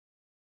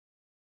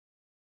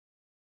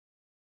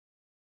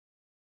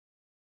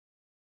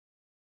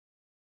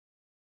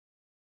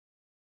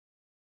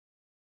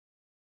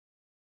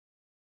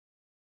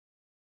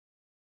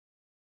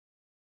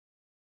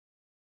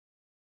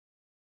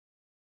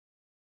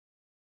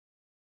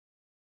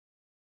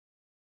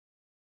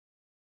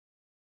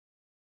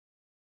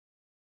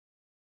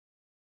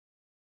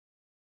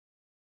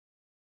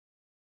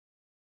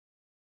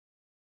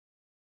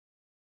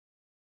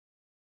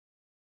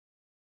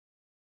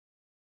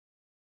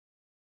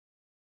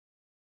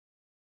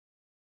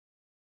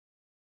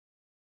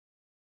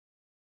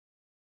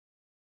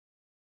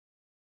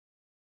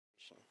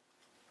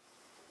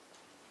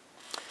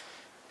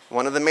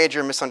One of the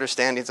major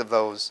misunderstandings of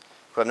those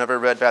who have never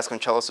read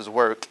Vasconcellos'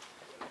 work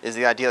is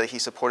the idea that he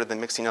supported the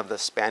mixing of the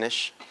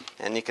Spanish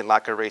and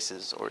Nicanlaca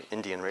races, or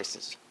Indian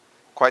races.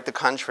 Quite the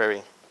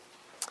contrary.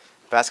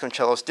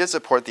 Vasconcellos did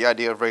support the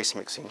idea of race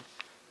mixing,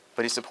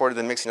 but he supported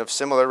the mixing of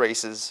similar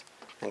races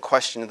and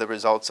questioned the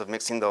results of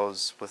mixing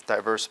those with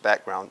diverse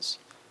backgrounds.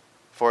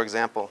 For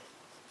example,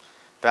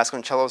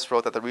 Vasconcellos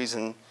wrote that the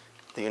reason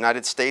the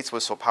United States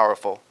was so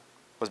powerful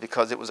was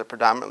because it was a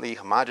predominantly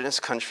homogeneous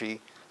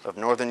country of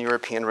Northern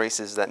European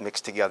races that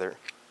mixed together,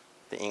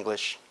 the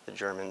English, the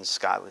Germans,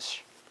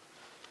 Scottish.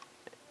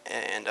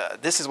 And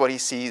this is what he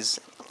sees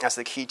as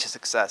the key to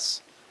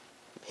success.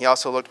 He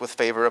also looked with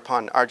favor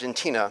upon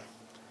Argentina,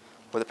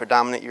 where the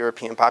predominant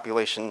European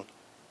population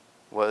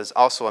was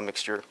also a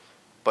mixture,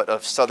 but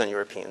of Southern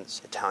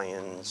Europeans,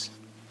 Italians,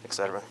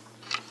 etc.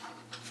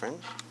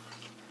 French?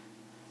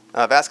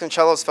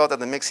 Vasconcellos felt that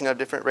the mixing of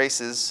different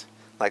races,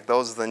 like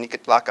those of the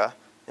Nicanlaca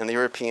and the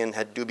European,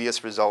 had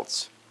dubious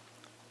results.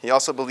 He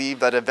also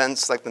believed that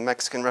events like the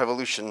Mexican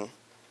Revolution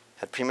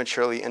had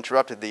prematurely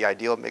interrupted the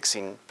ideal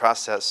mixing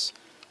process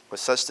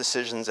with such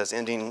decisions as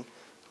ending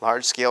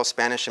large-scale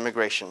Spanish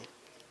immigration.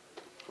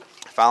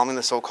 Following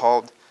the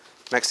so-called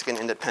Mexican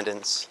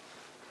independence,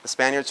 the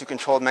Spaniards who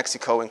controlled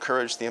Mexico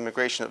encouraged the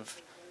immigration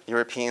of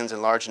Europeans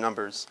in large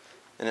numbers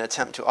in an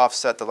attempt to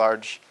offset the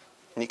large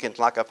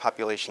Nicanlaca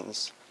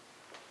populations.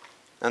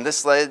 And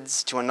this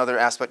leads to another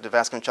aspect of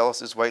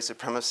Vasconcellos' white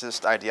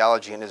supremacist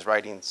ideology in his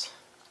writings.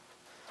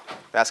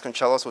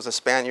 Vasconcellos was a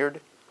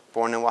Spaniard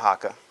born in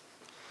Oaxaca.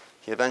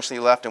 He eventually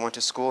left and went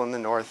to school in the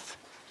north,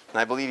 and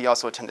I believe he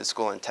also attended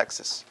school in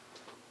Texas.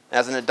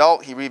 As an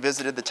adult, he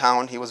revisited the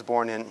town he was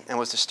born in and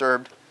was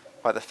disturbed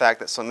by the fact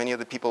that so many of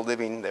the people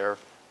living there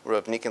were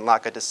of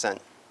Nicanlaca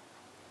descent.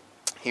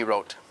 He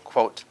wrote,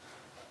 quote,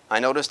 "I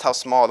noticed how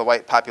small the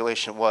white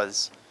population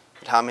was,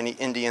 and how many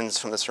Indians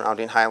from the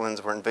surrounding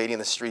highlands were invading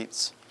the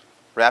streets,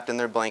 wrapped in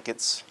their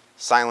blankets,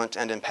 silent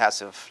and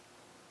impassive.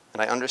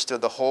 And I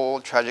understood the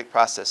whole tragic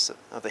process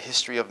of the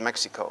history of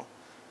Mexico.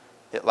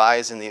 It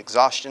lies in the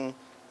exhaustion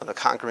of the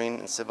conquering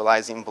and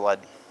civilizing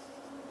blood."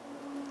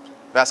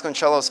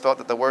 Vasconcellos felt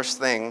that the worst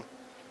thing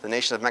the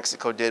nation of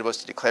Mexico did was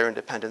to declare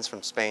independence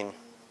from Spain,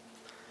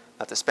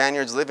 that the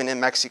Spaniards living in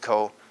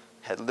Mexico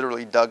had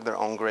literally dug their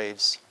own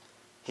graves.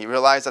 He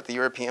realized that the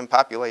European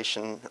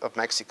population of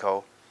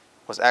Mexico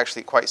was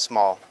actually quite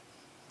small,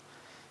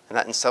 and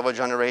that in several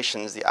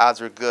generations the odds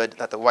were good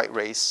that the white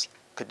race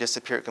could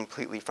disappear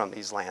completely from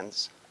these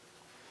lands.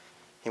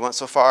 He went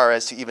so far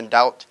as to even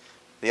doubt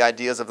the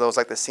ideas of those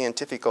like the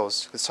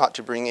Científicos, who sought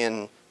to bring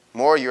in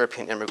more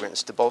European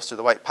immigrants to bolster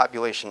the white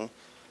population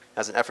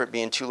as an effort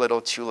being too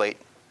little, too late.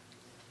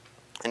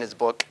 In his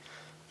book,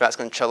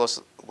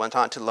 Vasconcellos went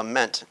on to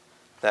lament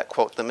that,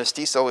 quote, "the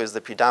mestizo is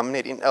the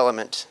predominating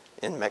element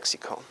in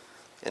Mexico,"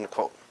 end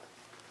quote.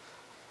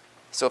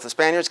 So if the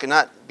Spaniards could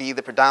not be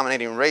the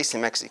predominating race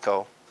in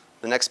Mexico,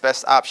 the next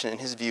best option in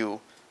his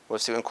view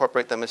was to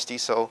incorporate the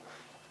mestizo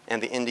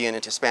and the Indian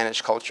into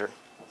Spanish culture.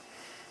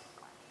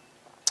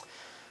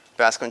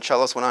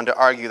 Vasconcellos went on to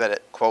argue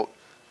that, quote,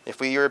 "if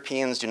we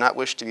Europeans do not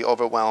wish to be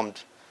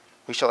overwhelmed,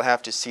 we shall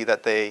have to see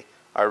that they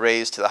are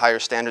raised to the higher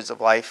standards of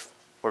life,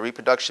 where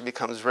reproduction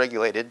becomes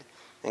regulated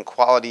and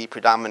quality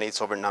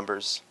predominates over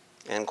numbers,"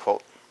 end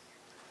quote.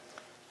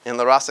 In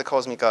La Raza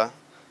Cosmica,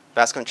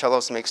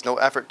 Vasconcellos makes no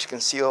effort to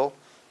conceal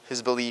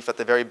his belief that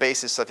the very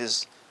basis of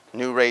his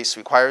new race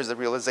requires the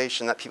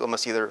realization that people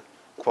must either,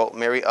 quote,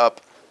 "marry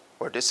up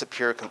or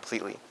disappear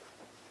completely."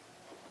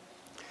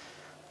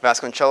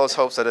 Vasconcellos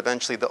hopes that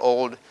eventually the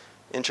old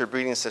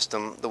interbreeding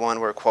system, the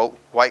one where, quote,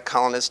 "white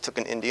colonists took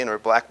an Indian or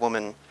black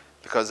woman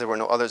because there were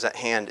no others at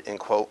hand," end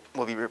quote,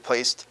 will be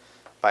replaced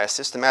by a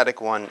systematic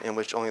one in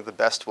which only the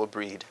best will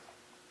breed.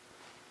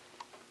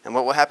 And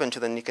what will happen to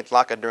the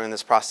Nicanlaca during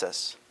this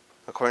process?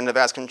 According to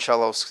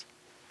Vasconcellos,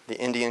 the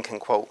Indian can,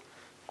 quote,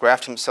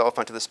 "graft himself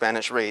onto the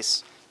Spanish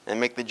race and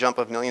make the jump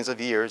of millions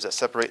of years that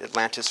separate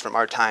Atlantis from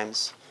our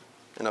times,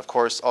 and of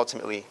course,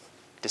 ultimately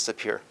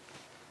disappear.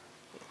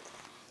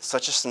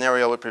 Such a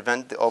scenario would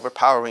prevent the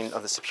overpowering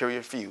of the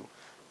superior few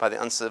by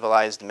the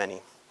uncivilized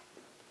many,"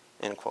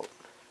 end quote.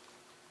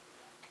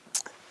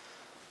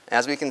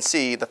 As we can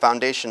see, the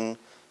foundation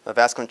of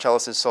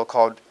Vasconcellos'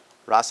 so-called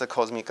Raza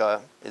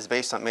Cosmica is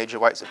based on major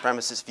white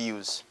supremacist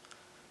views.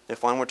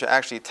 If one were to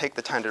actually take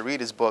the time to read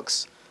his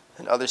books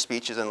and other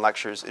speeches and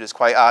lectures, it is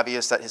quite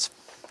obvious that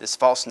this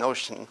false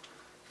notion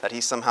that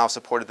he somehow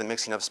supported the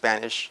mixing of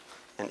Spanish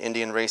and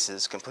Indian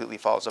races completely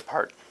falls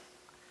apart.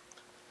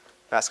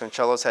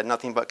 Vasconcellos had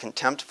nothing but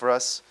contempt for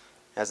us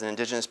as an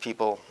indigenous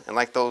people, and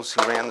like those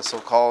who ran the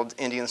so-called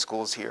Indian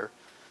schools here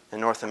in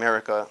North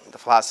America, the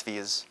philosophy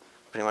is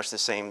pretty much the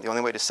same. The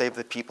only way to save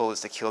the people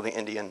is to kill the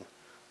Indian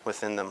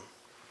within them.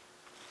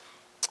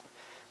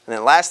 And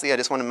then lastly, I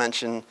just want to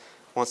mention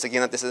once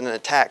again that this is an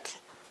attack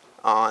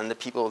on the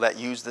people that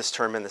used this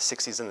term in the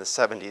 60s and the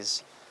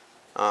 70s.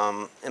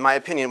 In my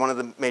opinion, one of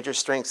the major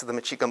strengths of the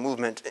Mexica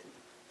movement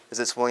is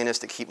its willingness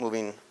to keep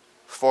moving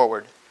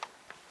forward.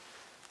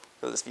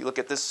 So if you look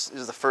at this,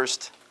 is the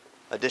first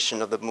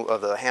edition of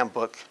the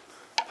handbook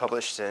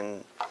published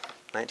in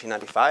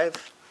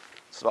 1995.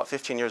 It's about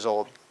 15 years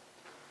old.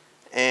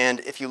 And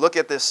if you look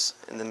at this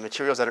and the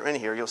materials that are in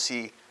here, you'll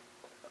see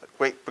a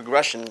great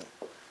progression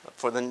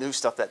for the new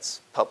stuff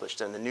that's published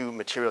and the new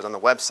materials on the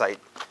website.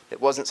 It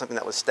wasn't something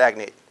that was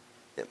stagnant.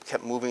 It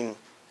kept moving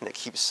and it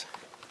keeps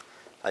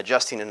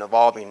adjusting and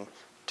evolving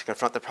to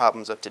confront the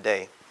problems of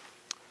today.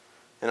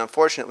 And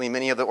unfortunately,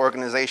 many of the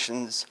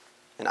organizations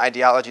and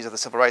ideologies of the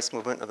civil rights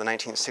movement of the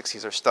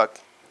 1960s are stuck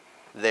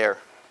there.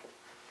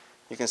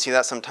 You can see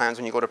that sometimes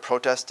when you go to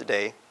protests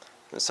today,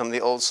 and some of the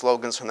old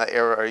slogans from that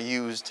era are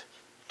used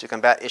to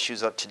combat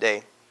issues of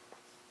today.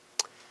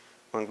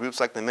 When groups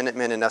like the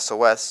Minutemen and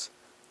SOS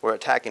were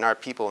attacking our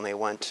people, and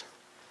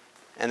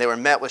they were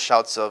met with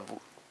shouts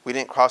of, "We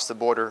didn't cross the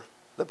border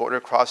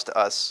crossed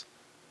us,"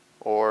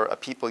 or "A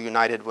people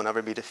united will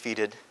never be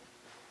defeated."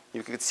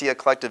 You could see a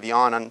collective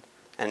yawn and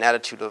an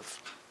attitude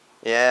of,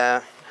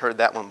 "Yeah, heard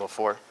that one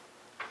before."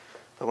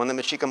 But when the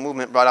Mexica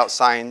Movement brought out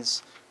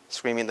signs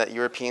screaming that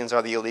Europeans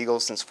are the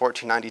illegals since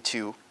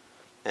 1492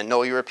 and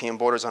no European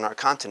borders on our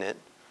continent,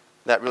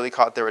 that really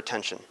caught their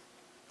attention.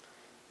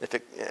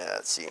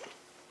 Let's see.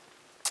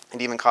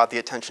 It even caught the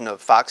attention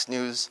of Fox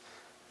News,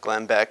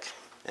 Glenn Beck,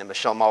 and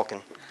Michelle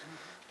Malkin.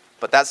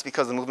 But that's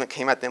because the movement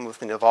came at them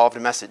with an evolved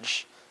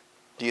message.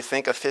 Do you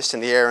think a fist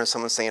in the air and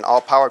someone saying "all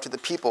power to the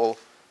people"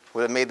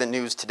 would have made the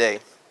news today?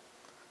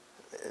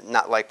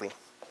 Not likely.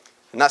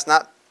 And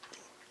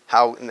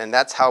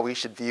that's how we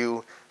should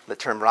view the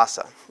term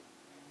RAZA.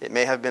 It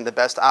may have been the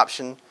best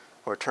option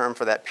or term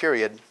for that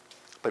period,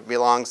 but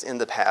belongs in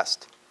the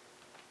past.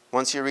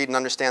 Once you read and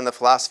understand the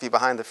philosophy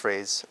behind the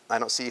phrase, I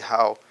don't see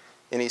how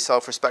any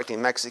self-respecting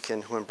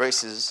Mexican who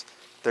embraces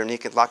their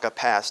Niquitlaca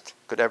past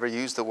could ever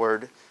use the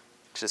word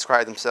to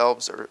describe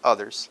themselves or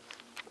others,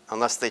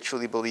 unless they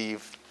truly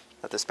believe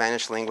that the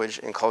Spanish language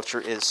and culture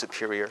is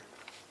superior.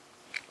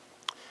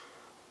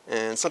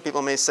 And some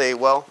people may say,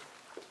 well,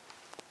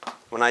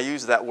 when I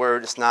use that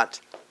word, it's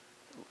not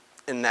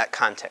in that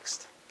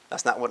context.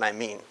 That's not what I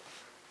mean.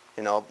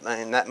 And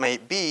that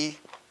might be,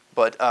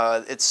 but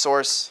its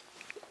source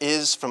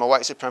is from a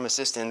white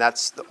supremacist, and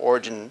that's the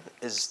origin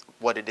is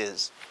what it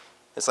is.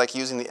 It's like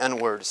using the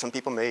N-word. Some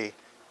people may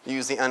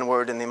use the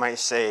N-word and they might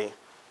say,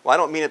 well, I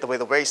don't mean it the way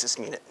the racists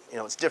mean it.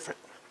 It's different.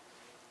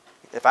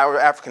 If I were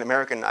African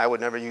American, I would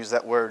never use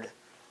that word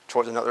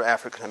towards another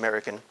African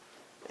American.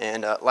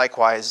 And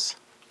likewise,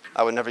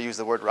 I would never use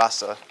the word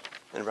RAZA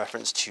in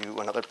reference to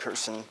another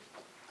person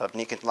of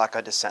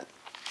Niquitlaca descent.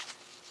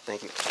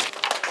 Thank you.